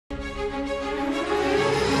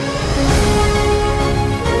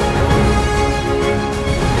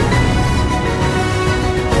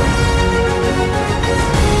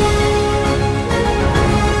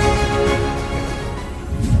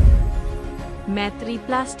Maitri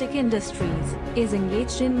Plastic Industries is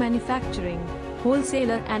engaged in manufacturing,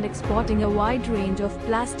 wholesaler and exporting a wide range of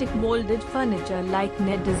plastic molded furniture like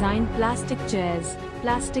net-designed plastic chairs,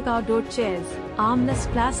 plastic outdoor chairs, armless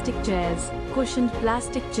plastic chairs, cushioned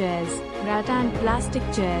plastic chairs, rattan plastic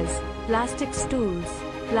chairs, plastic stools,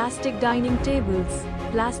 plastic dining tables,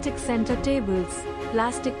 plastic center tables,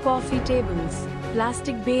 plastic coffee tables,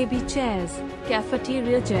 plastic baby chairs,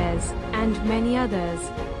 cafeteria chairs, and many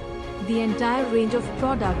others. The entire range of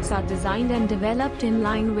products are designed and developed in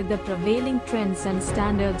line with the prevailing trends and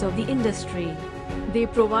standards of the industry. They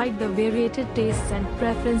provide the variated tastes and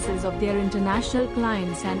preferences of their international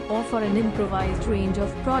clients and offer an improvised range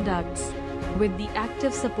of products. With the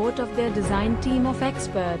active support of their design team of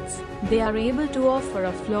experts, they are able to offer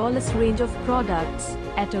a flawless range of products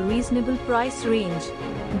at a reasonable price range.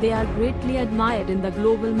 They are greatly admired in the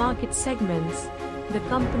global market segments. The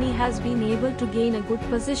company has been able to gain a good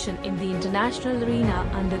position in the international arena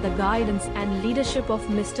under the guidance and leadership of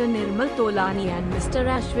Mr. Nirmal Tolani and Mr.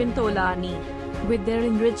 Ashwin Tolani. With their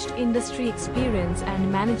enriched industry experience and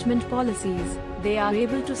management policies, they are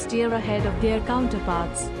able to steer ahead of their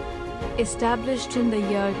counterparts. Established in the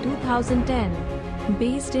year 2010,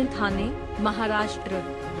 based in Thane, Maharashtra,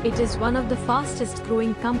 it is one of the fastest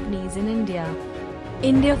growing companies in India.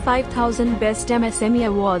 India 5000 Best MSME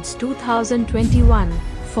Awards 2021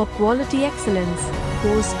 for quality excellence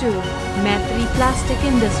goes to Maitri Plastic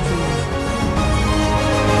Industries.